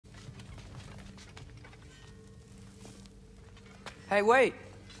Hey, wait!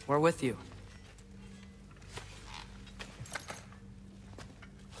 We're with you.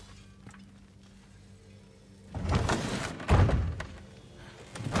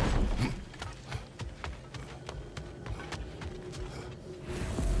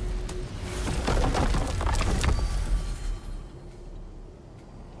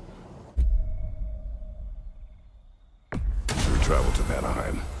 Travel to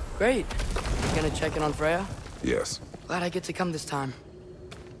Vanaheim. Great. You gonna check in on Freya? Yes. Glad I get to come this time.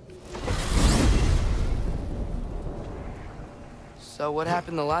 So what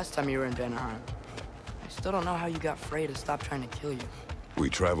happened the last time you were in Vanaheim? I still don't know how you got Freya to stop trying to kill you. We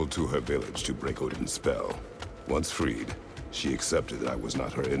traveled to her village to break Odin's spell. Once freed, she accepted that I was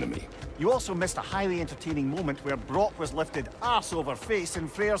not her enemy. You also missed a highly entertaining moment where Brock was lifted arse over face in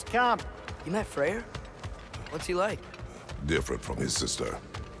Freyr's camp. You met Freyr? What's he like? Different from his sister.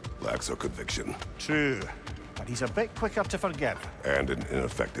 Lacks her conviction. True. But he's a bit quicker to forgive. And an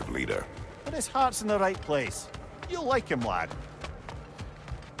ineffective leader. But his heart's in the right place. You'll like him, lad.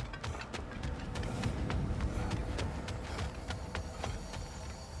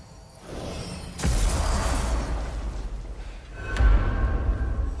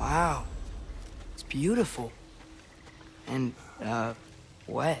 Wow. It's beautiful. And,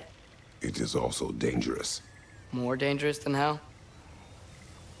 wet. It is also dangerous. More dangerous than hell?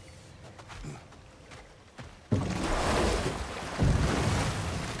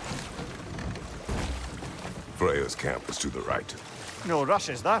 Freya's camp is to the right. No rush,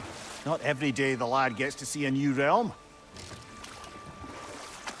 is there? Not every day the lad gets to see a new realm.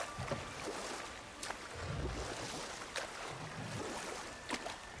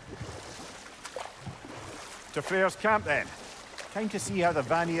 To Freyr's camp, then. Time to see how the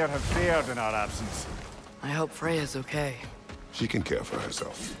Vanir have fared in our absence. I hope Freya's okay. She can care for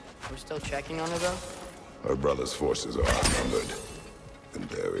herself. We're still checking on her, though? Her brother's forces are outnumbered, and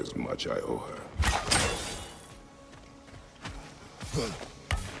there is much I owe her.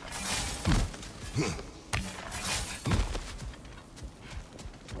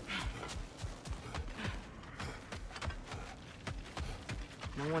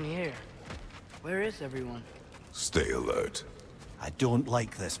 No one here. Where is everyone? Stay alert. I don't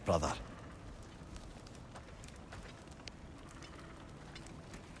like this, brother.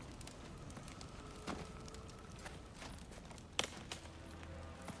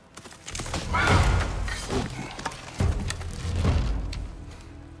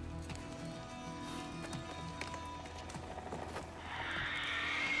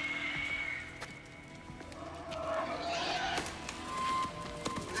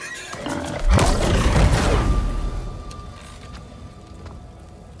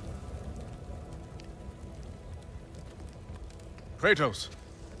 Kratos,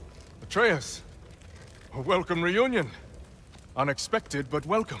 Atreus, a welcome reunion. Unexpected, but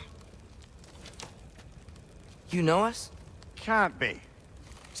welcome. You know us? Can't be.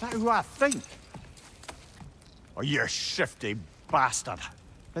 Is that who I think? Oh, you shifty bastard.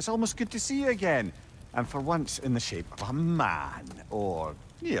 It's almost good to see you again. And for once in the shape of a man, or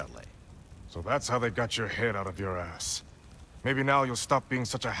nearly. So that's how they got your head out of your ass. Maybe now you'll stop being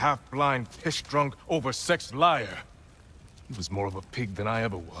such a half-blind, piss-drunk, oversexed liar. He was more of a pig than I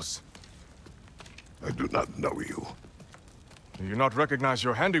ever was. I do not know you. Do you not recognize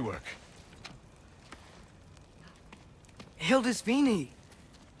your handiwork? Hildisvini!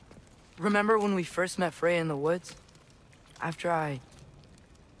 Remember when we first met Freya in the woods? After I...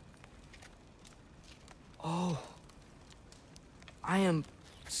 Oh... I am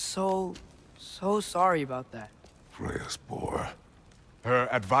so sorry about that. Freya's poor. Her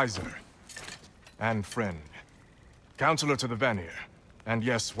advisor. And friend. Counselor to the Vanir. And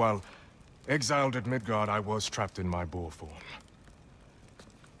yes, while exiled at Midgard, I was trapped in my boar form.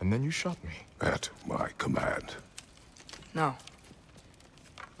 And then you shot me. At my command. No.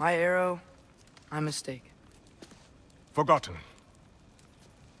 My arrow, my mistake. Forgotten.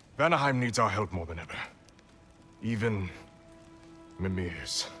 Vanaheim needs our help more than ever. Even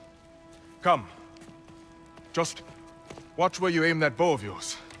Mimir's. Come. Just watch where you aim that bow of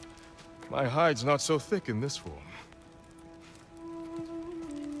yours. My hide's not so thick in this form.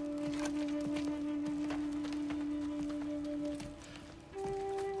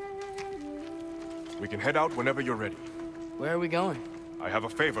 We can head out whenever you're ready. Where are we going? I have a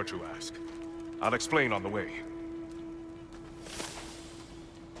favor to ask. I'll explain on the way.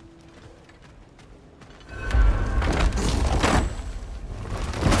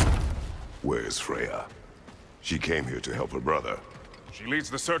 Where's Freya? She came here to help her brother. She leads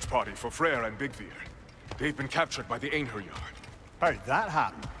the search party for Freyr and Bigvir. They've been captured by the Einherjar. How'd that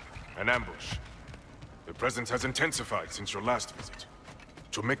happen? An ambush. The presence has intensified since your last visit.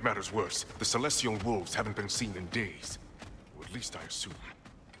 To make matters worse, the Celestial Wolves haven't been seen in days. Or at least I assume.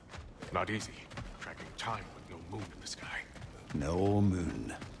 Not easy, tracking time with no moon in the sky. No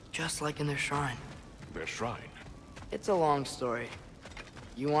moon. Just like in their shrine. Their shrine. It's a long story.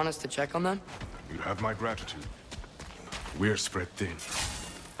 You want us to check on them? You have my gratitude. We're spread thin.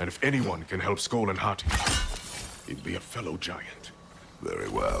 And if anyone can help Skoll and Hati, he'd be a fellow giant. Very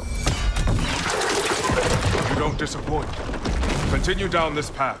well. You don't disappoint. Continue down this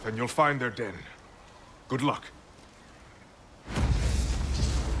path and you'll find their den. Good luck.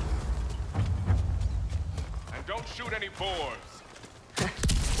 And don't shoot any boars. You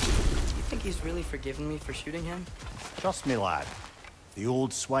think he's really forgiven me for shooting him? Trust me, lad. The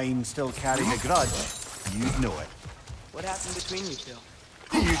old swine still carries a grudge. You'd know it. What happened between you two?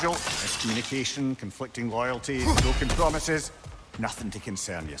 The usual. Miscommunication, conflicting loyalties, broken promises. Nothing to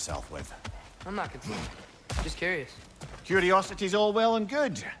concern yourself with. I'm not concerned. Just curious. Curiosity's all well and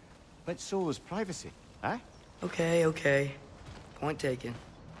good. But so is privacy, eh? Okay, okay. Point taken.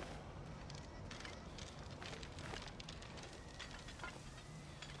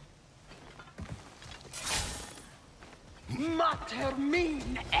 Mater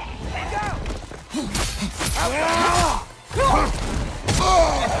mine!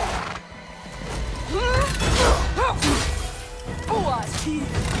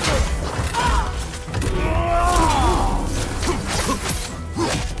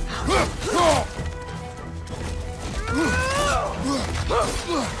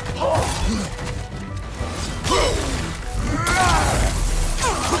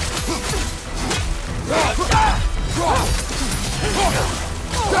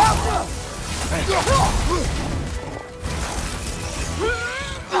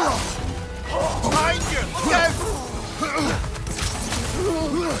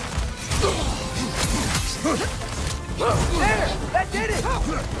 That did it!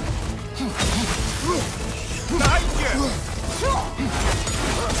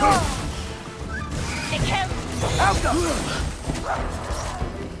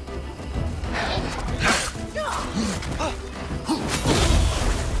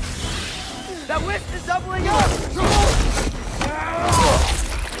 That whisk is doubling up!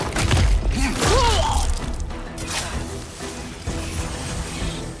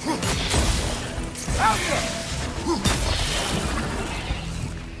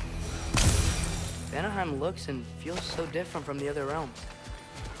 Vanaheim looks and feels so different from the other realms.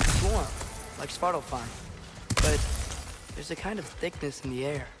 It's warm, like Svartalfheim, but there's a kind of thickness in the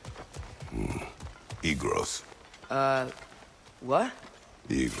air. Egros. What?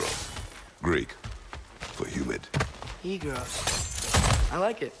 Egros. Greek. For humid. Egros. I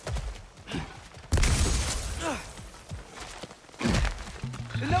like it.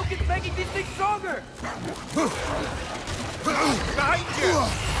 The Noke is making these things stronger! Behind you!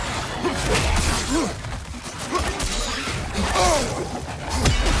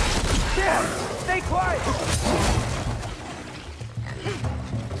 Yeah, stay quiet!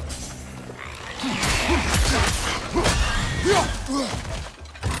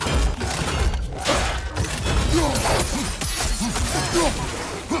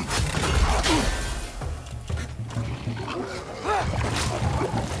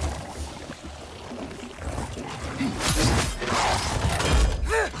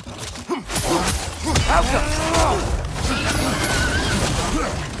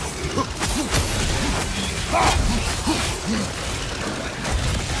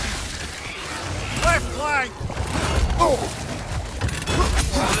 Left flank!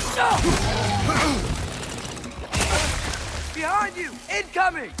 Behind you!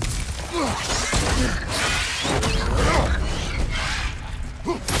 Incoming!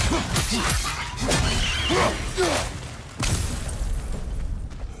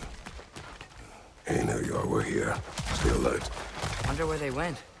 Hey, now y'all were here. Stay alert. Wonder where they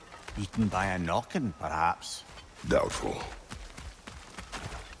went. Eaten by a knockin', perhaps. Doubtful.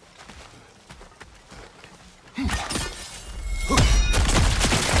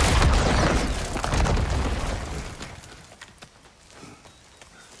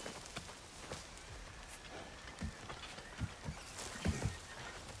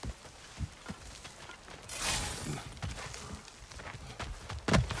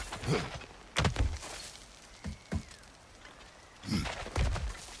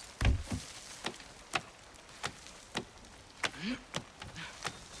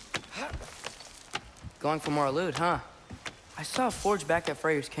 Going for more loot, huh? I saw a forge back at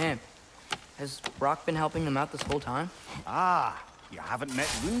Freyr's camp. Has Brock been helping them out this whole time? Ah, you haven't met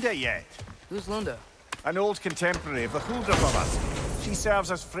Lunda yet. Who's Lunda? An old contemporary of the Hulda brothers. She serves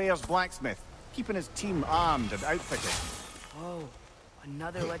as Freyr's blacksmith. keeping his team armed and outfitted. Whoa,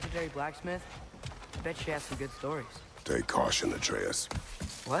 another legendary blacksmith? I bet she has some good stories. Take caution, Atreus.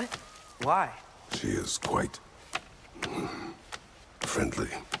 What? Why? She is quite... friendly.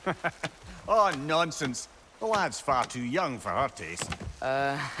 Oh, nonsense. The lad's far too young for her taste.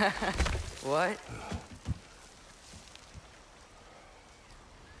 What?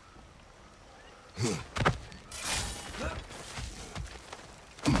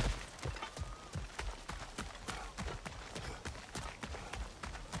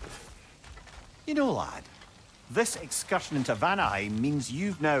 You know, lad, this excursion into Vanaheim means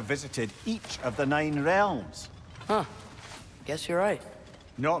you've now visited each of the 9 realms. Huh. Guess you're right.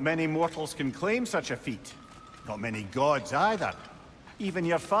 Not many mortals can claim such a feat. Not many gods either. Even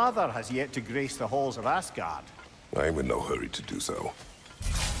your father has yet to grace the halls of Asgard. I'm in no hurry to do so.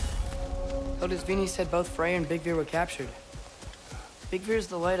 Hildisvini said both Frey and Big Veer were captured. Big Veer's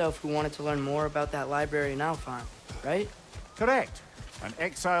the light elf who wanted to learn more about that library in Alfheim, right? Correct. An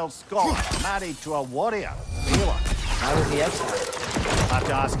exiled scholar married to a warrior, Bela. How was he exiled? I'll have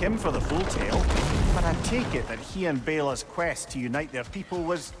to ask him for the full tale, but I take it that he and Bela's quest to unite their people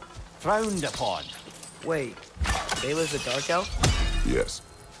was frowned upon. Wait, Bela's a dark elf? Yes.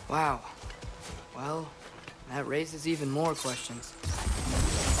 Wow. Well, that raises even more questions.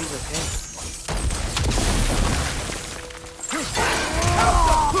 He's okay.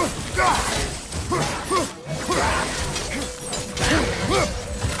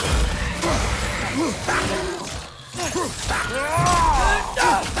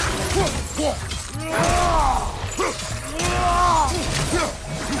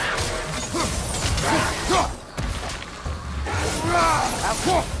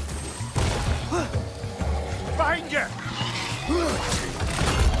 Behind you!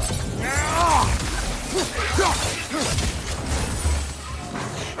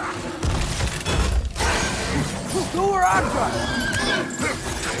 Go where I'm going!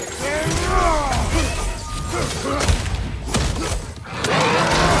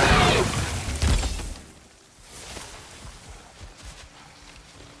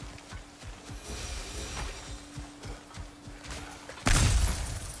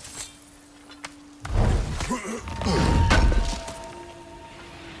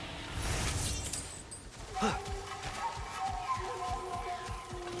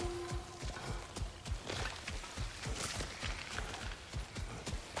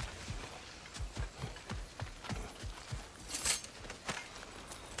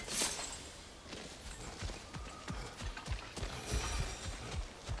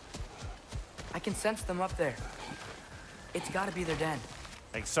 I can sense them up there. It's gotta be their den.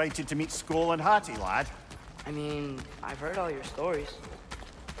 Excited to meet Skoll and Hattie, lad? I mean, I've heard all your stories.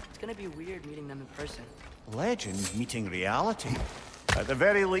 It's gonna be weird meeting them in person. Legend meeting reality. At the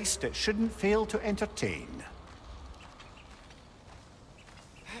very least, it shouldn't fail to entertain.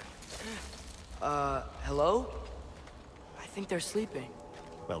 Hello? I think they're sleeping.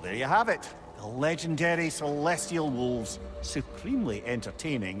 Well, there you have it. The legendary celestial wolves. Supremely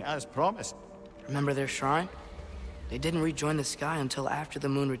entertaining, as promised. Remember their shrine? They didn't rejoin the sky until after the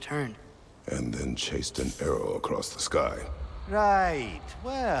moon returned. And then chased an arrow across the sky. Right,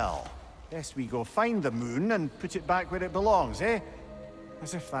 well, best we go find the moon and put it back where it belongs, eh?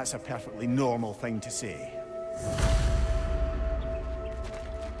 As if that's a perfectly normal thing to say.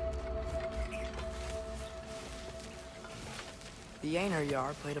 The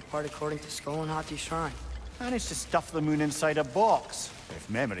Einherjar played a part according to Skoll and Hati's shrine. Managed to stuff the moon inside a box, if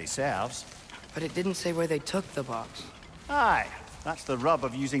memory serves. But it didn't say where they took the box. Aye, that's the rub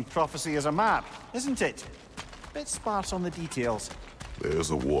of using prophecy as a map, isn't it? Bit sparse on the details.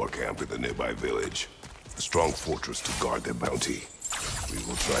 There's a war camp in the nearby village. A strong fortress to guard their bounty. We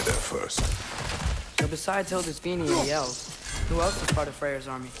will try that first. So besides Hildisvini and the elves, who else is part of Freyr's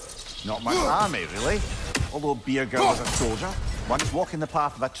army? Not much army, really. Although Beerger was a soldier, once walking the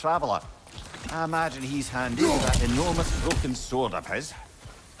path of a traveler. I imagine he's handy with that enormous broken sword of his.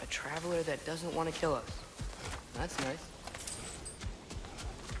 A traveler that doesn't want to kill us. That's nice.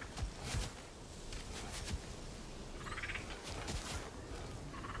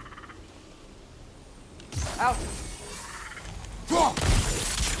 Out!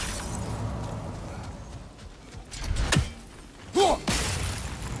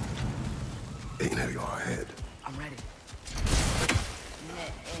 Einherjar ahead. I'm ready.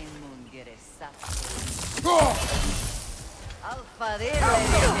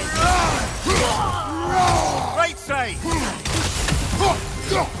 Right side!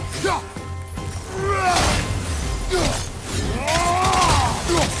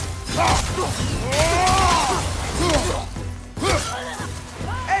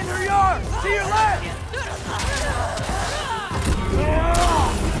 Einherjar! To your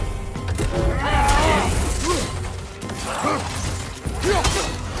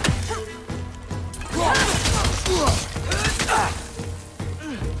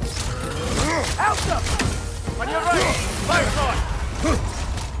On your right! Right on!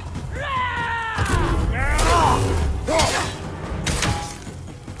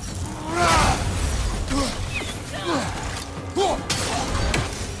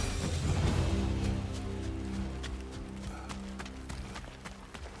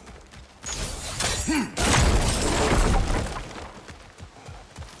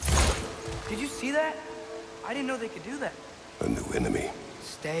 Did you see that? I didn't know they could do that. A new enemy.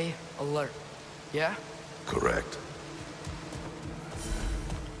 Stay alert. Yeah? Correct.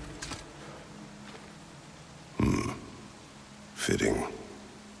 Fitting.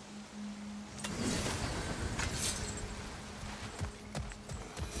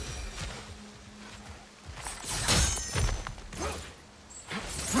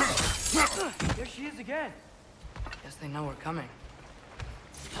 There she is again. Guess they know we're coming.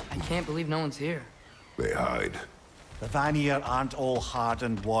 I can't believe no one's here. They hide. The Vanir aren't all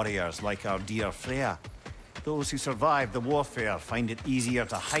hardened warriors like our dear Freya. Those who survive the warfare find it easier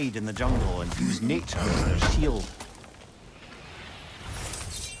to hide in the jungle and use nature as their shield.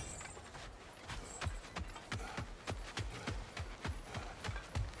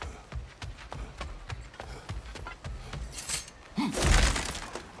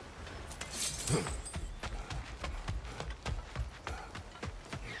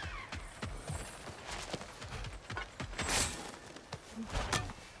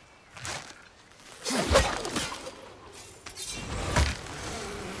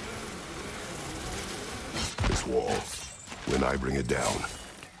 This wall. When I bring it down,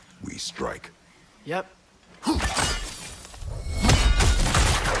 we strike. Yep.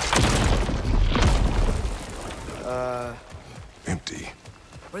 Empty.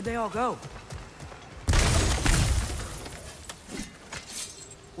 Where'd they all go?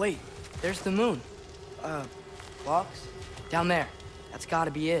 Wait, there's the moon. Box? Down there. That's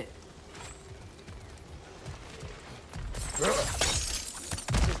gotta be it.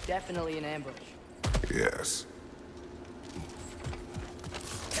 This is definitely an ambush. Yes.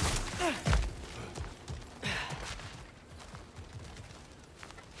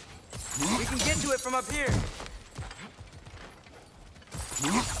 We can get to it from up here.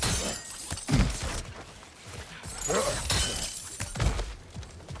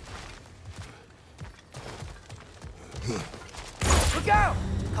 Look out!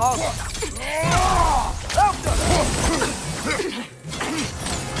 Call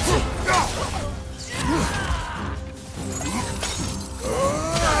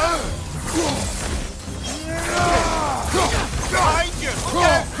Behind you!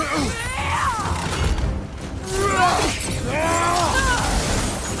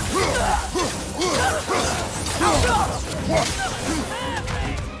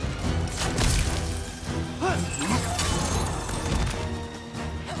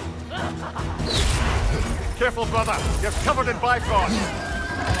 Careful, brother. You're covered in Bifrost.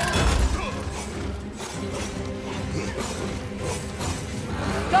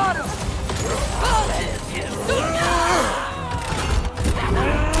 Got him!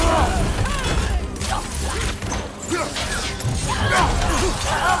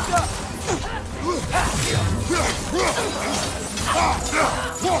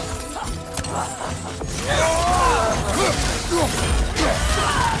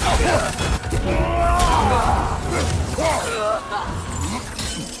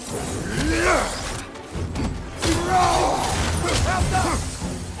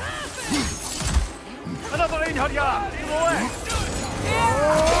 Another Einherjar!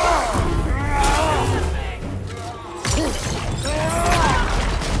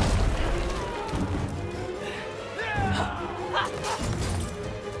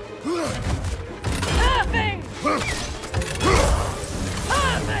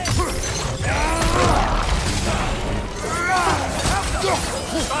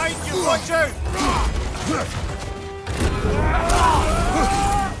 Behind you, watch out!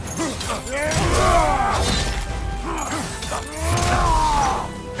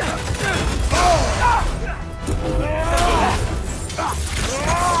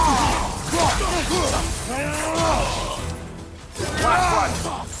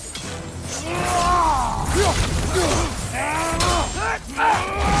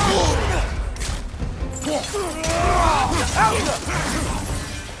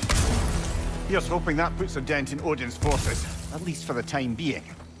 Here's hoping that puts a dent in Odin's forces, at least for the time being.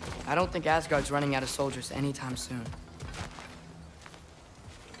 I don't think Asgard's running out of soldiers anytime soon.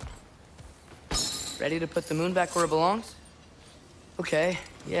 Ready to put the moon back where it belongs? Okay,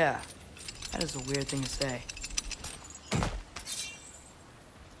 yeah. That is a weird thing to say.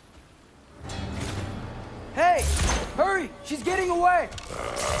 Hey! Hurry! She's getting away!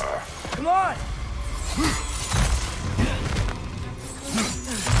 Come on!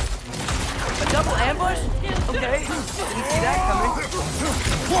 A double ambush? Okay, didn't see that coming.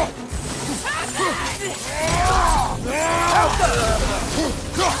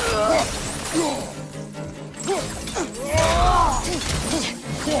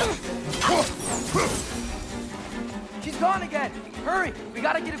 She's gone again! Hurry! We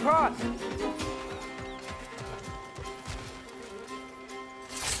gotta get across!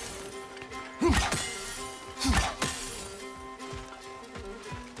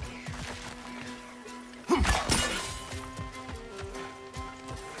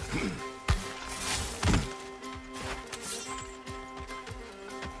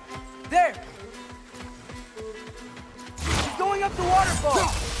 There! She's going up the waterfall!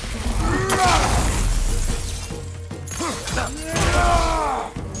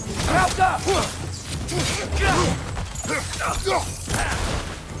 Help up!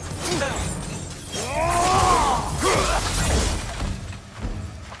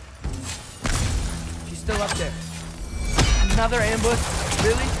 She's still up there. Another ambush?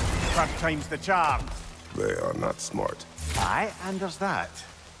 Really? First time's the charm. They are not smart. Aye, and there's that.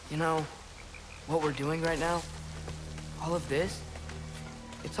 You know, what we're doing right now, all of this,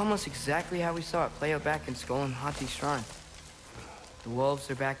 it's almost exactly how we saw it play out back in Skull and Hati's shrine. The wolves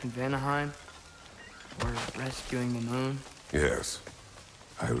are back in Vanaheim. We're rescuing the moon. Yes,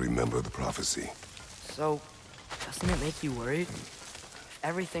 I remember the prophecy. So, doesn't it make you worried? If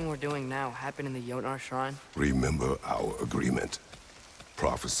everything we're doing now happened in the Jotnar shrine? Remember our agreement.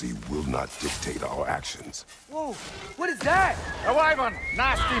 Prophecy will not dictate our actions. Whoa, what is that? A wyvern!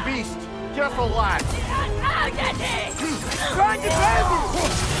 Nasty beast! Careful, lad! Trying to grab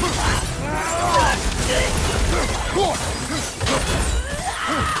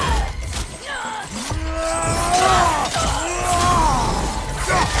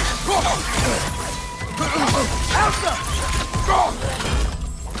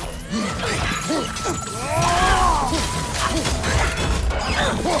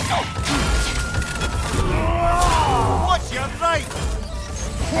Watch your right!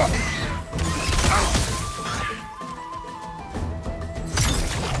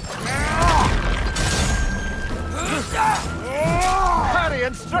 Parry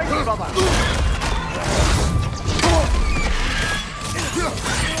and strike, brother!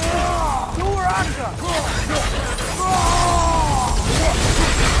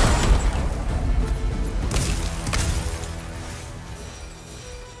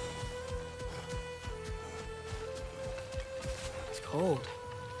 It's cold.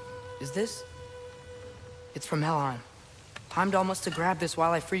 Is this? It's from Helheim. Heimdall must have grabbed this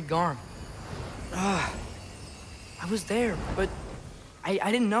while I freed Garm. I was there, but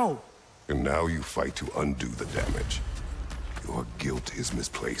I didn't know. And now you fight to undo the damage. Your guilt is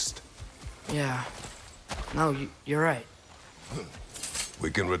misplaced. Yeah. No, you're right.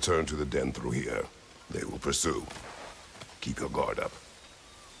 We can return to the den through here. They will pursue. Keep your guard up.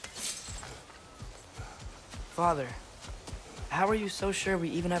 Father, how are you so sure we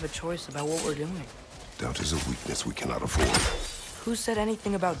even have a choice about what we're doing? Doubt is a weakness we cannot afford. Who said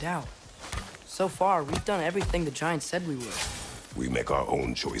anything about doubt? So far, we've done everything the Giants said we would. We make our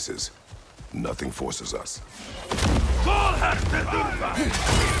own choices. Nothing forces us.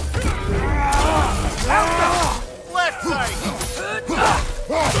 Left side!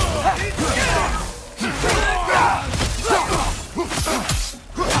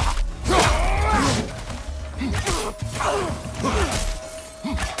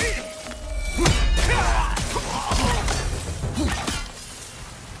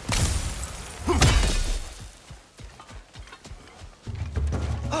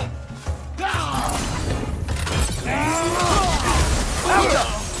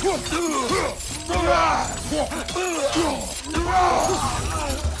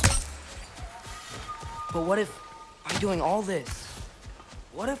 But what if, by doing all this,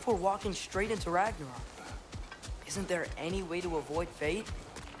 what if we're walking straight into Ragnarok? Isn't there any way to avoid fate?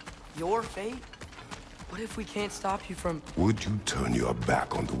 Your fate? What if we can't stop you from... Would you turn your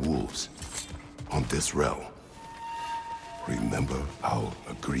back on the wolves? On this realm? Remember our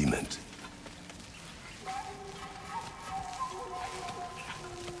agreement.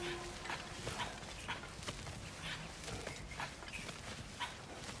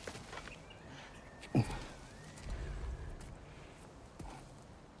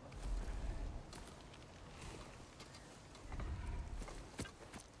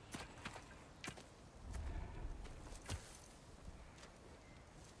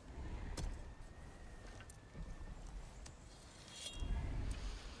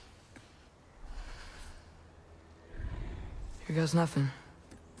 Here goes nothing.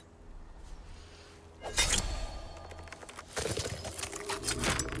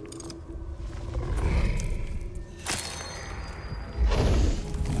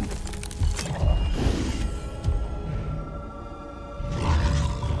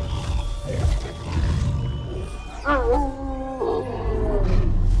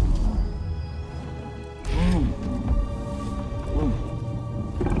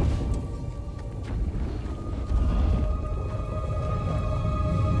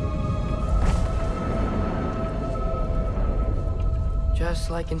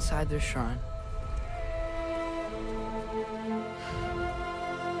 Just like inside their shrine.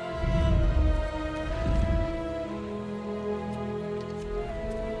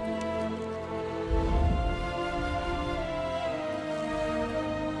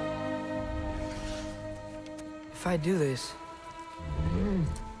 If I do this...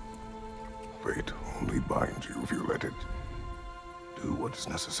 Fate only binds you if you let it. Do what is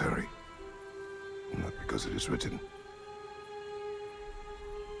necessary. Not because it is written.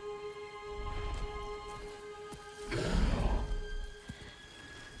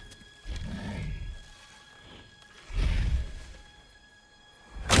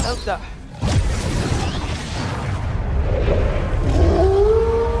 Elsa!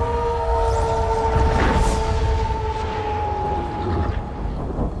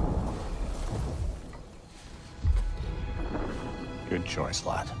 Good choice,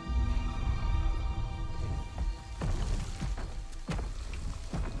 lad.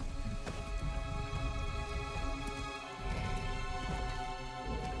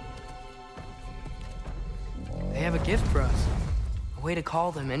 They have a gift for us. A way to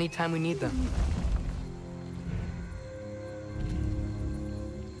call them anytime we need them.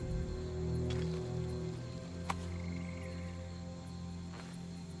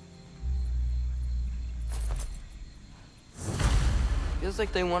 Feels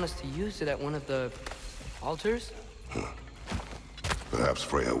like they want us to use it at one of the altars. Perhaps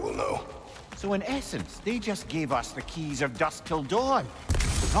Freya will know. So in essence, they just gave us the keys of dusk till dawn.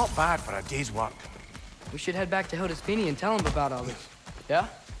 Not bad for a day's work. We should head back to Hildespini and tell him about all this. Yeah?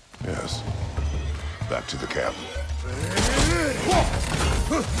 Yes. Back to the camp.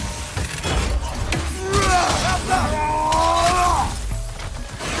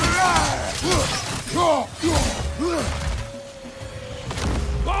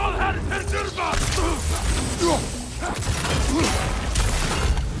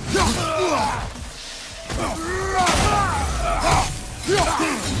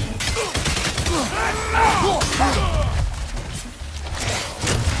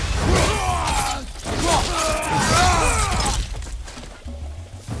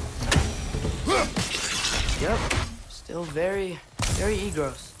 Yep. Still very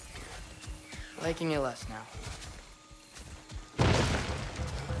egros. Liking it less now.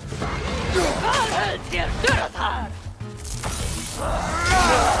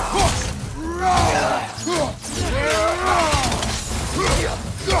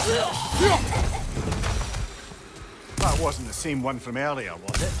 That wasn't the same one from earlier,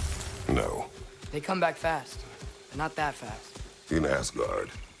 was it? No. They come back fast, but not that fast. In Asgard,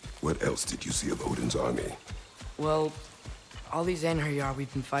 what else did you see of Odin's army? Well, all these Einherjar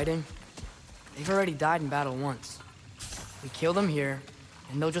we've been fighting, they've already died in battle once. We kill them here,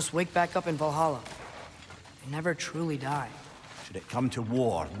 and they'll just wake back up in Valhalla. They never truly die. Should it come to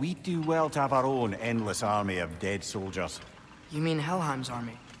war, we'd do well to have our own endless army of dead soldiers. You mean Helheim's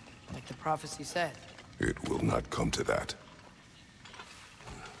army, like the prophecy said? It will not come to that.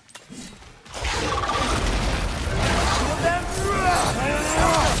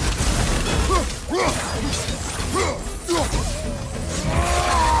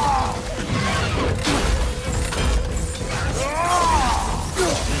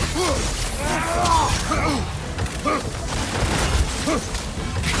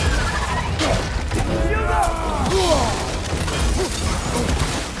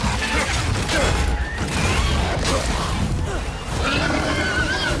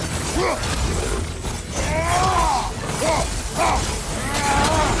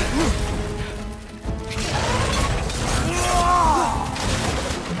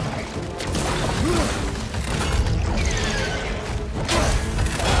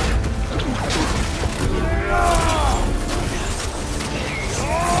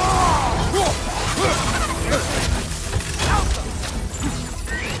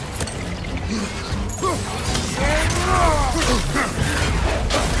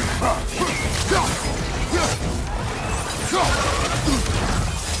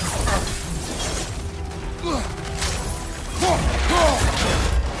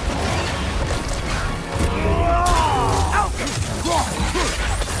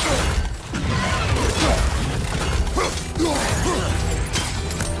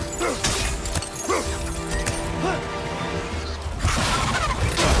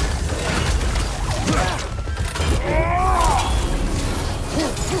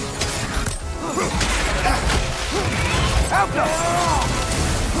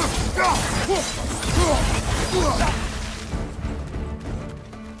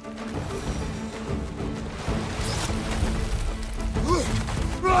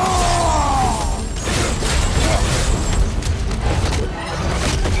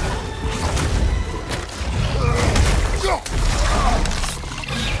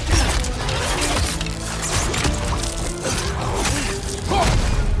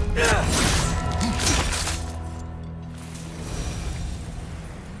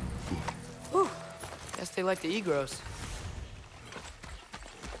 Guess they like the egros.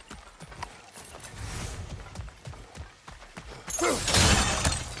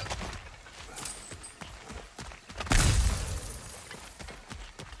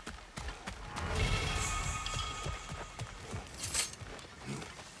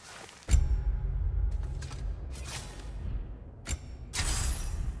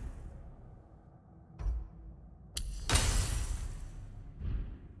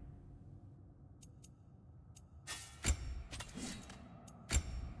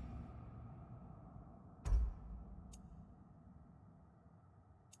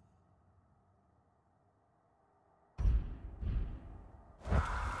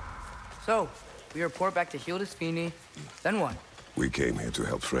 So, we report back to Hildisvini, then what? We came here to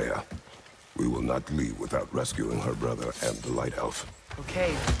help Freya. We will not leave without rescuing her brother and the Light Elf.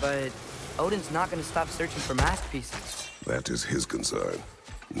 Okay, but Odin's not gonna stop searching for masterpieces. That is his concern,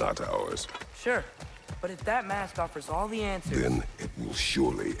 not ours. Sure, but if that mask offers all the answers... Then it will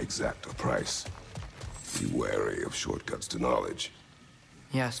surely exact a price. Be wary of shortcuts to knowledge.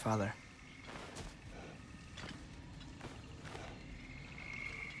 Yes, Father.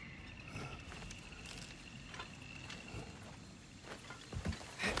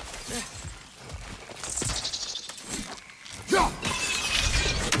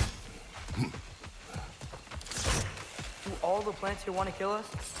 Do all the plants here want to kill us?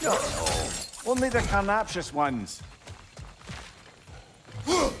 No. Only the carnivorous ones.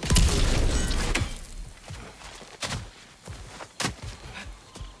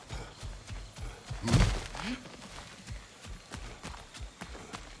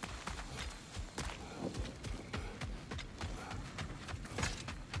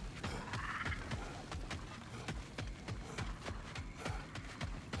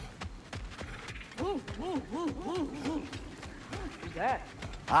 Who's that?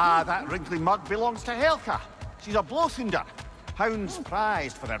 Ah, that wrinkly mug belongs to Helka. She's a blowthunder. Hounds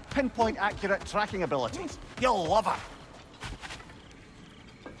prized for their pinpoint accurate tracking abilities. You'll love her.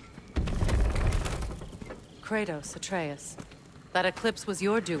 Kratos, Atreus. That eclipse was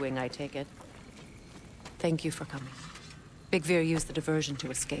your doing, I take it. Thank you for coming. Big Veer used the diversion to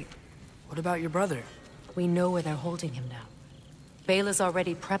escape. What about your brother? We know where they're holding him now. Bela's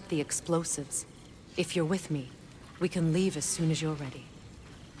already prepped the explosives. If you're with me, we can leave as soon as you're ready.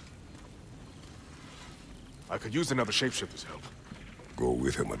 I could use another shapeshifter's help. Go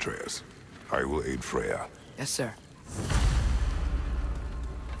with him, Atreus. I will aid Freya. Yes, sir.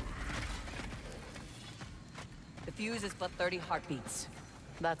 The fuse is but 30 heartbeats.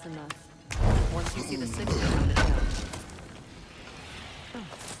 That's enough. Once you see the signal, count it down. Oh.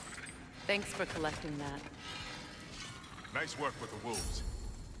 Thanks for collecting that. Nice work with the wolves.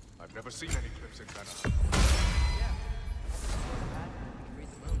 I've never seen any clips in Vanaheim. Yeah. Read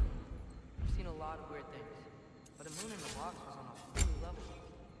the moon. I've seen a lot of weird things. But a moon in the box was on a whole new level.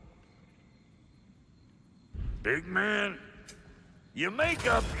 Big man, you make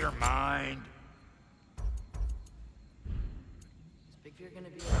up your mind. Is Big Veer gonna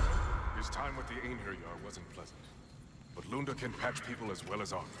be okay? His time with the Einherjar wasn't pleasant. But Lunda can patch people as well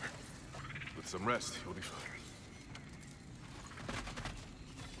as armor. With some rest, he'll be fine.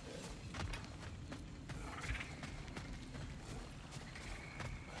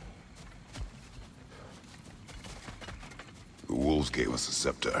 The wolves gave us a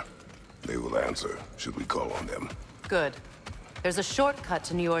scepter. They will answer, should we call on them. Good. There's a shortcut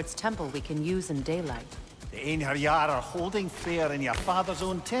to Njord's temple we can use in daylight. The Einherjar are holding fair in your father's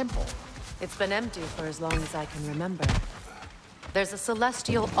own temple. It's been empty for as long as I can remember. There's a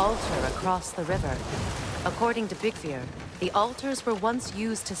celestial altar across the river. According to Big Veer, the altars were once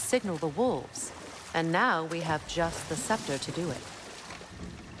used to signal the wolves. And now we have just the scepter to do it.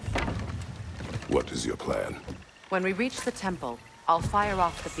 What is your plan? When we reach the temple, I'll fire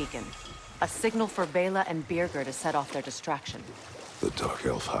off the beacon. A signal for Bela and Birgir to set off their distraction. The Dark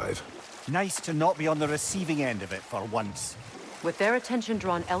Elf Hive. Nice to not be on the receiving end of it for once. With their attention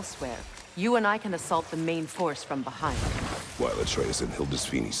drawn elsewhere, you and I can assault the main force from behind. While Atreus and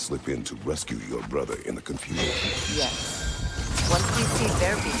Hildisvini slip in to rescue your brother in the confusion. Yes. Once we see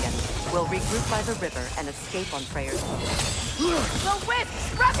their beacon, We'll regroup by the river and escape on Freyr's boat. The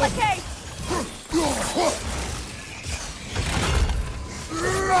wisps replicate! Good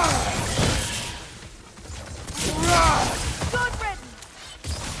riddance!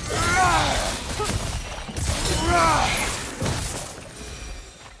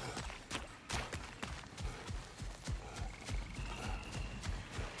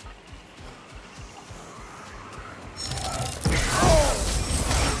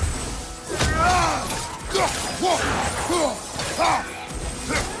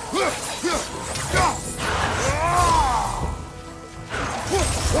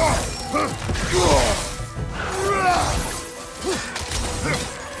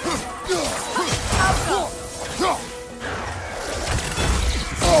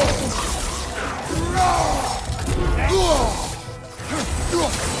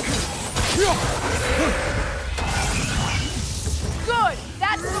 Good!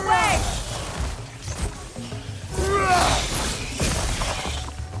 That's the way!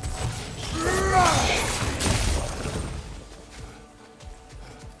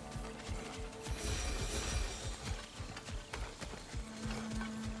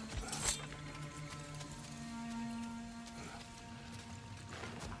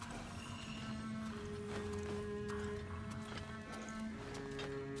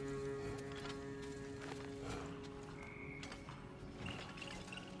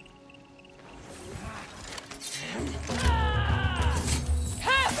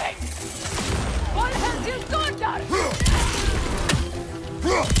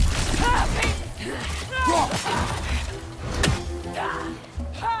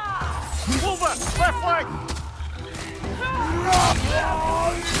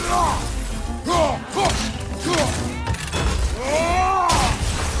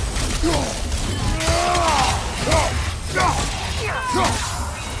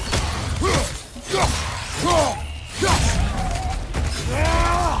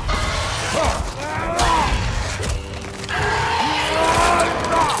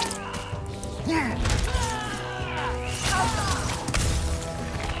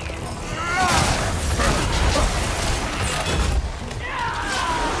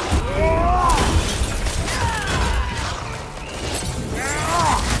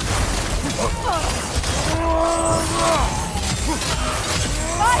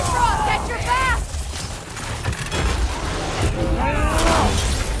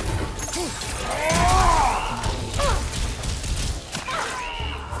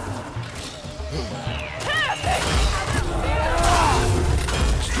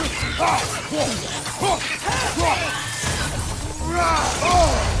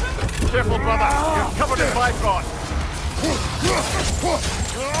 Careful, brother. You're covered in Bifrost.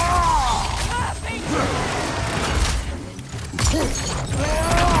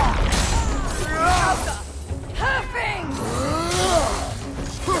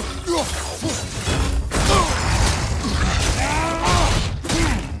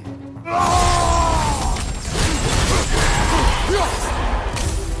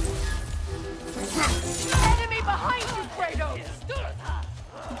 Enemy behind you, Kratos!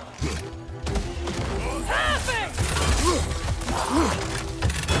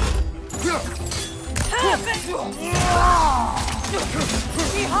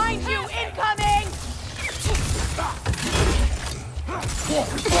 Behind you, incoming!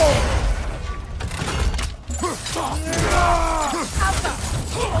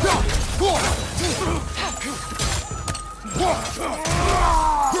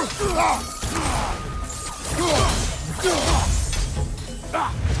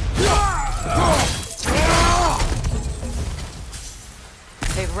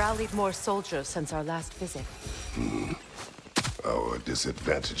 They've rallied more soldiers since our last visit. Our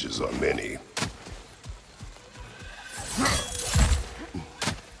disadvantages are many.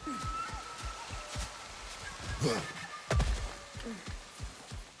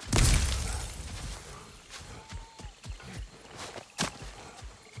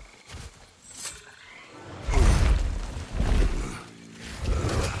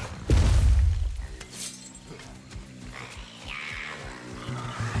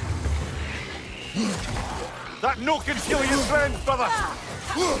 That no can kill your friends, brother!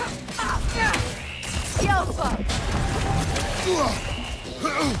 Yelpa!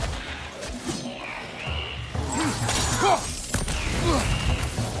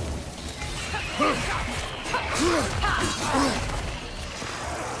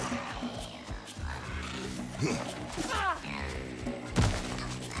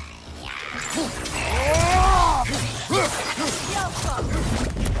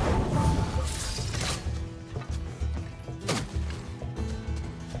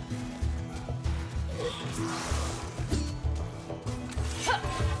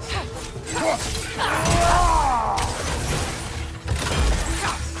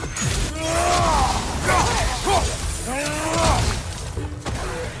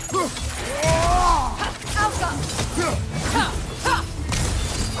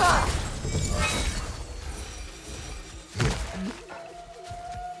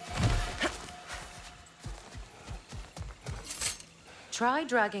 Try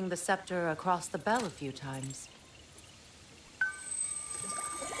dragging the scepter across the bell a few times.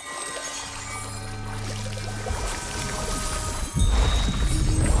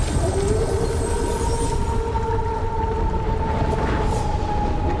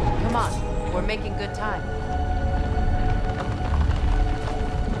 Come on, we're making good time.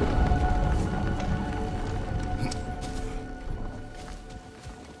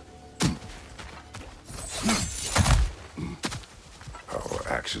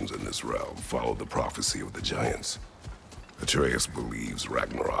 Actions in this realm follow the prophecy of the giants. Atreus believes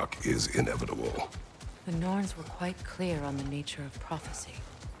Ragnarok is inevitable. The Norns were quite clear on the nature of prophecy.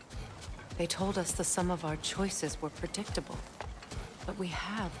 They told us the sum of our choices were predictable. But we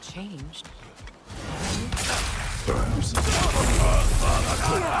have changed. Perhaps.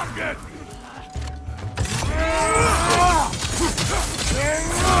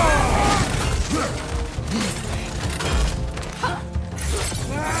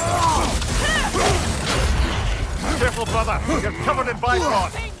 Careful, brother. You're covered in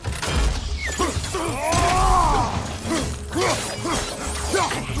bifrost.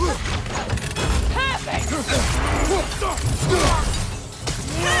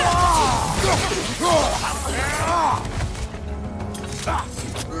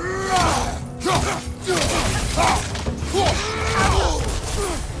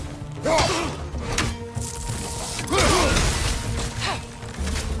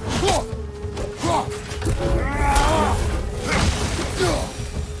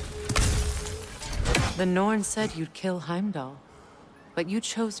 The Norn said you'd kill Heimdall, but you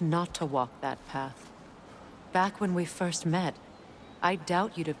chose not to walk that path. Back when we first met, I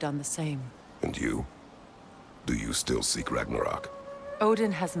doubt you'd have done the same. And you? Do you still seek Ragnarok?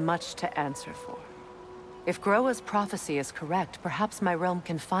 Odin has much to answer for. If Groa's prophecy is correct, perhaps my realm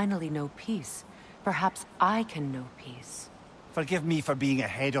can finally know peace. Perhaps I can know peace. Forgive me for being a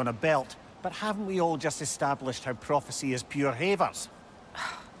head on a belt, but haven't we all just established how prophecy is pure havers?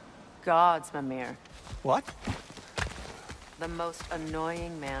 Gods, Mimir. What? The most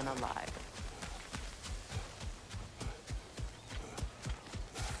annoying man alive.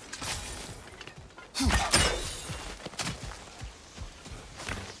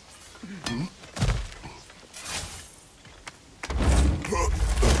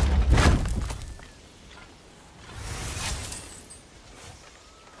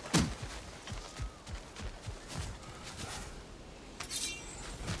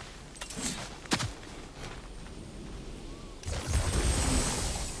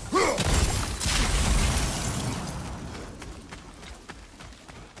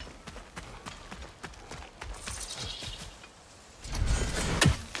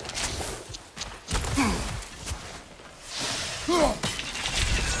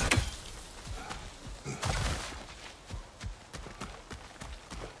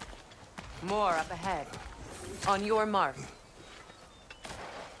 More up ahead. On your mark.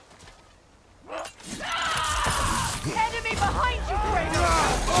 Enemy behind you,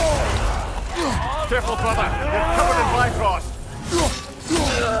 Kratos! Careful, brother. You're covered in bifrost.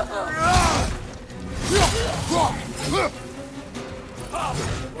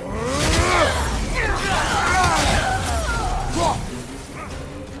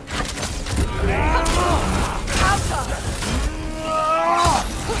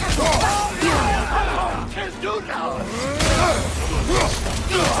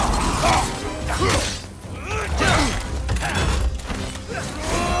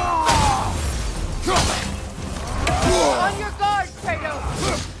 On your guard, Kratos!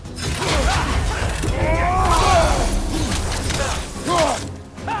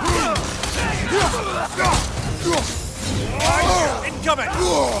 Incoming!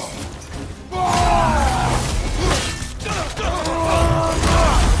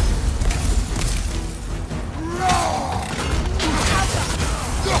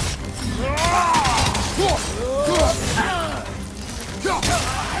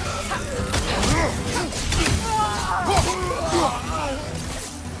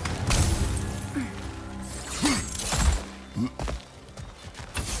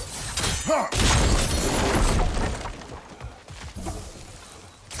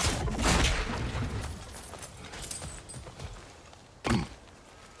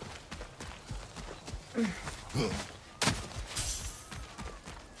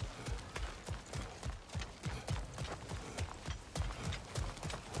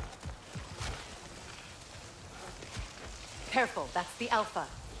 Careful, that's the Alpha.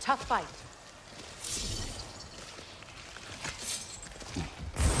 Tough fight.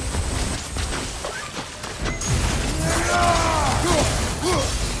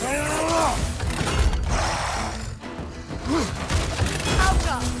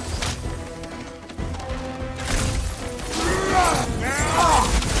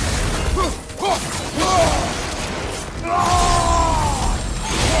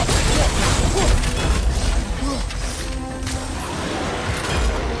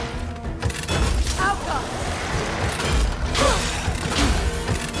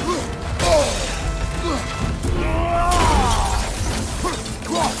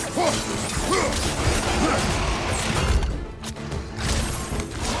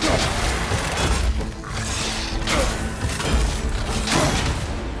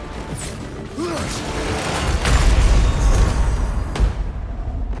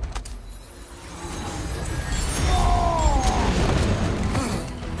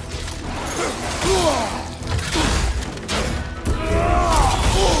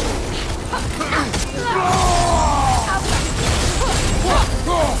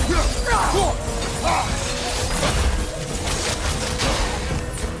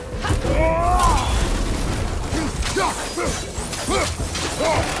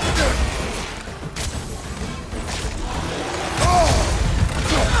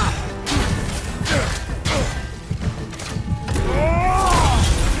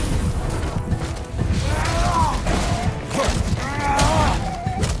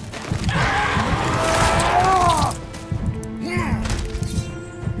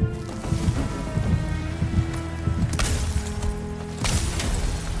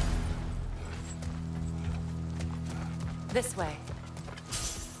 This way.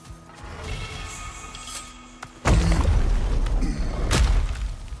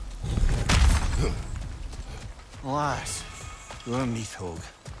 Alas, poor Neathog.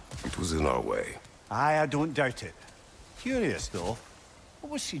 It was in our way. Aye, I don't doubt it. Curious, though.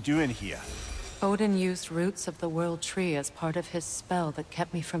 What was she doing here? Odin used roots of the World Tree as part of his spell that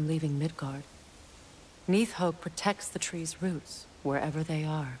kept me from leaving Midgard. Neathog protects the tree's roots, wherever they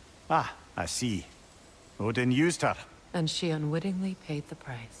are. Ah, I see. Odin used her. And she unwittingly paid the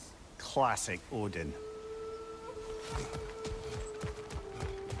price. Classic Odin.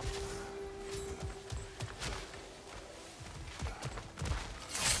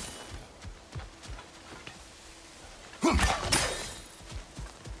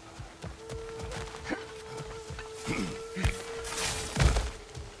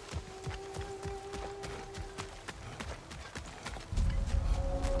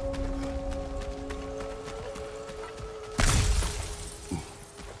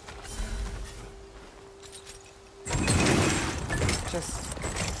 Just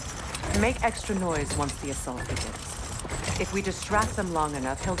make extra noise once the assault begins. If we distract them long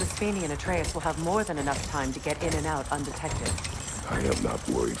enough, Hildisfini and Atreus will have more than enough time to get in and out undetected. I am not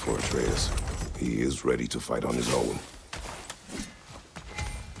worried for Atreus. He is ready to fight on his own.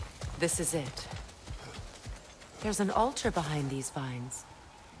 This is it. There's an altar behind these vines.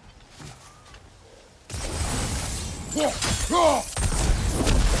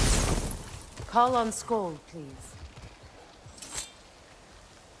 Call on Skoll, please.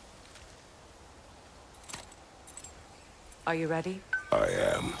 Are you ready? I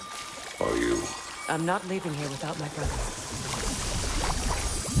am. Are you? I'm not leaving here without my brother.